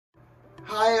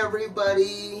Hi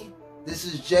everybody, this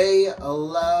is Jay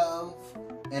Love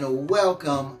and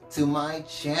welcome to my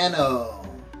channel.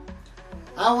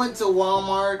 I went to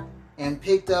Walmart and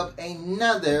picked up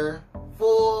another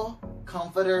full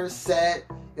comforter set.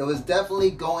 It was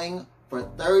definitely going for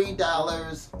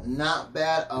 $30, not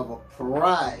bad of a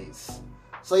price.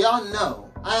 So y'all know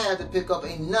I had to pick up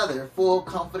another full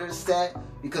comforter set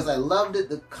because I loved it,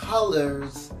 the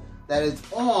colors that is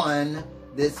on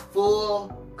this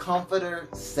full comforter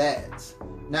set.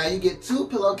 Now you get two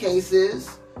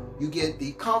pillowcases, you get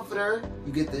the comforter,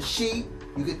 you get the sheet,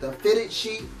 you get the fitted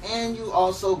sheet, and you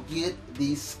also get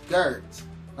the skirt.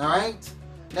 Alright?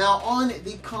 Now on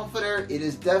the comforter, it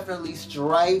is definitely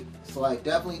striped, so I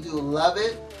definitely do love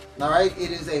it. Alright, it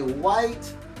is a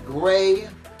white, gray,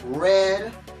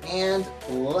 red, and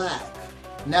black.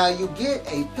 Now you get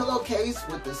a pillowcase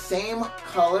with the same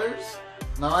colors.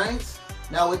 Alright?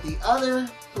 Now with the other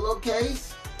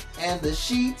pillowcase and the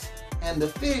sheet and the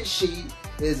fitted sheet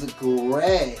is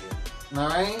gray.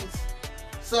 Alright?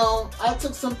 So I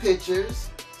took some pictures.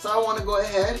 So I want to go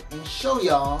ahead and show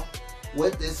y'all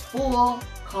what this full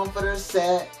comforter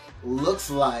set looks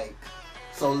like.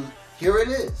 So here it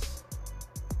is.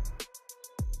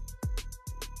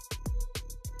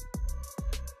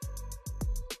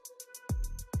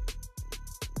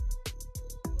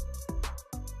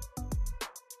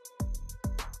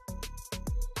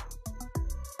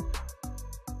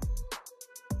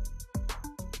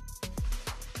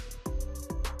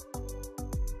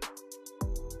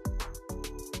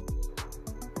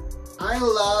 I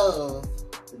love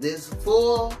this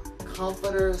full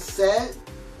comforter set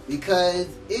because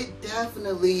it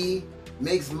definitely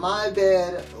makes my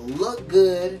bed look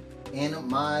good in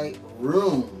my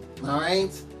room.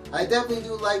 Alright? I definitely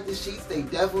do like the sheets. They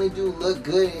definitely do look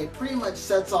good. It pretty much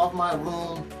sets off my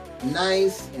room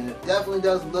nice, and it definitely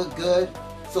does look good.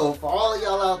 So for all of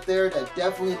y'all out there that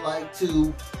definitely like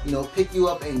to, pick you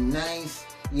up a nice,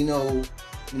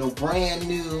 brand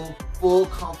new full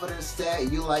comforter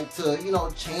set, you like to,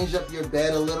 change up your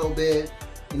bed a little bit,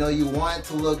 you want it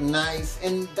to look nice,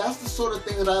 and that's the sort of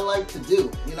thing that I like to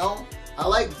do. I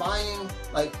like buying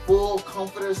like full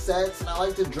comforter sets, and I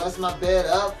like to dress my bed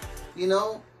up,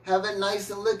 have it nice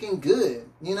and looking good,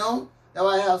 that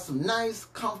way I have some nice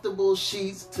comfortable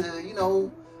sheets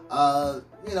to,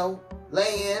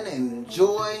 lay in and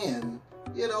enjoy, and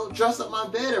dress up my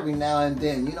bed every now and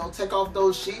then, take off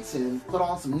those sheets and put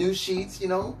on some new sheets,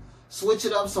 switch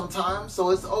it up sometimes.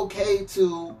 So it's okay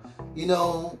to,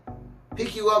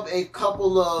 pick you up a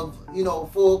couple of,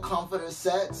 full comforter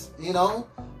sets,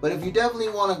 but if you definitely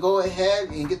want to go ahead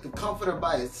and get the comforter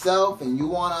by itself and you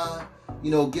want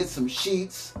to, get some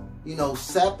sheets,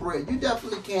 separate, you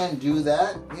definitely can do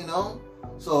that,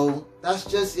 So that's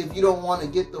just if you don't want to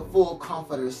get the full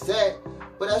comforter set.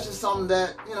 But that's just something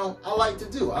that, I like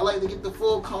to do. I like to get the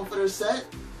full comforter set.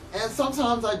 And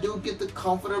sometimes I do get the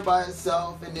comforter by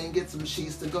itself and then get some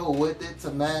sheets to go with it to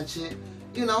match it.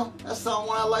 That's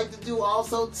something I like to do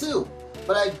also too.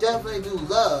 But I definitely do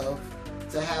love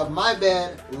to have my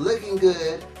bed looking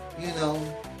good,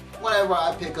 whenever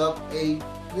I pick up a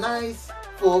nice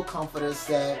full comforter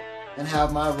set and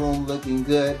have my room looking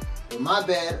good with my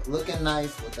bed looking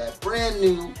nice with that brand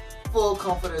new full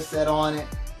comforter set on it.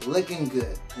 Looking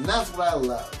good, and that's what I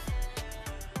love.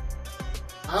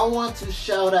 I want to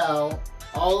shout out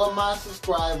all of my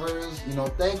subscribers.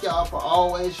 Thank y'all for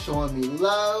always showing me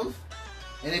love.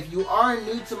 And if you are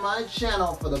new to my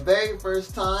channel for the very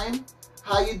first time,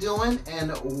 how you doing?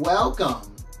 And welcome.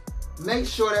 Make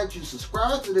sure that you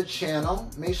subscribe to the channel.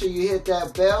 Make sure you hit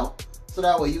that bell so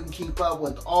that way you can keep up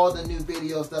with all the new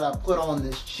videos that I put on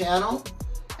this channel.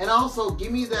 And also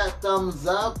give me that thumbs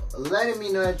up, letting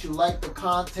me know that you like the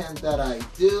content that I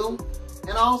do.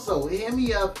 And also hit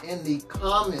me up in the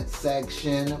comment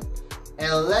section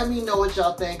and let me know what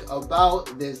y'all think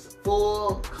about this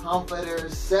full comforter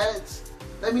set.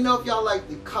 Let me know if y'all like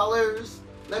the colors.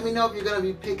 Let me know if you're going to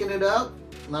be picking it up.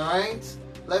 Alright?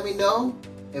 Let me know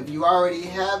if you already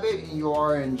have it and you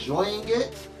are enjoying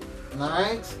it.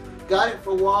 Alright? Got it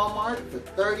for Walmart for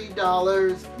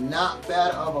 $30, not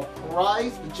bad of a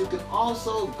price, but you can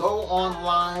also go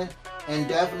online and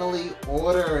definitely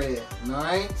order it,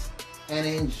 alright, and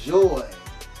enjoy.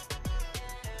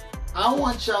 I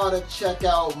want y'all to check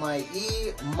out my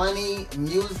E-Money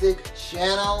Music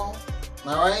channel,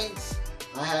 alright.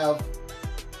 I have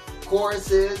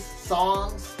choruses,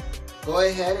 songs. Go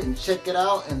ahead and check it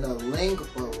out in the link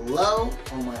below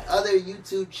on my other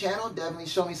YouTube channel. Definitely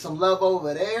show me some love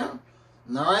over there.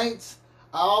 Alright?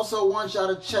 I also want y'all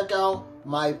to check out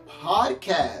my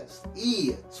podcast,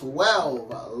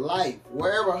 E12 Life,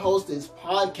 wherever host this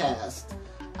podcast.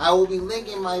 I will be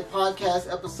linking my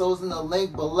podcast episodes in the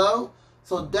link below.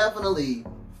 So definitely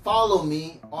follow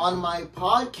me on my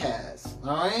podcast.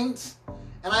 Alright?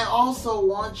 And I also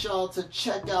want y'all to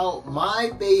check out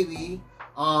my baby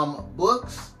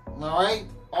books. Alright?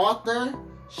 Author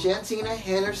Shantina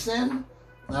Henderson.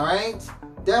 Alright?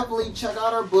 Definitely check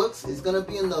out her books. It's going to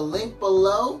be in the link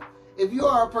below. If you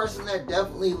are a person that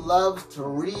definitely loves to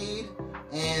read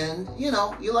and, you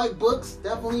like books,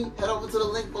 definitely head over to the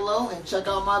link below and check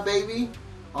out my baby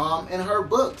and her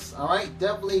books. Alright?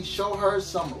 Definitely show her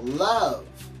some love.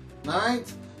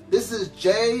 Alright? This is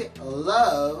J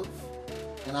Love,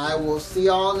 and I will see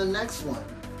y'all in the next one.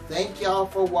 Thank y'all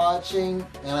for watching,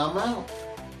 and I'm out.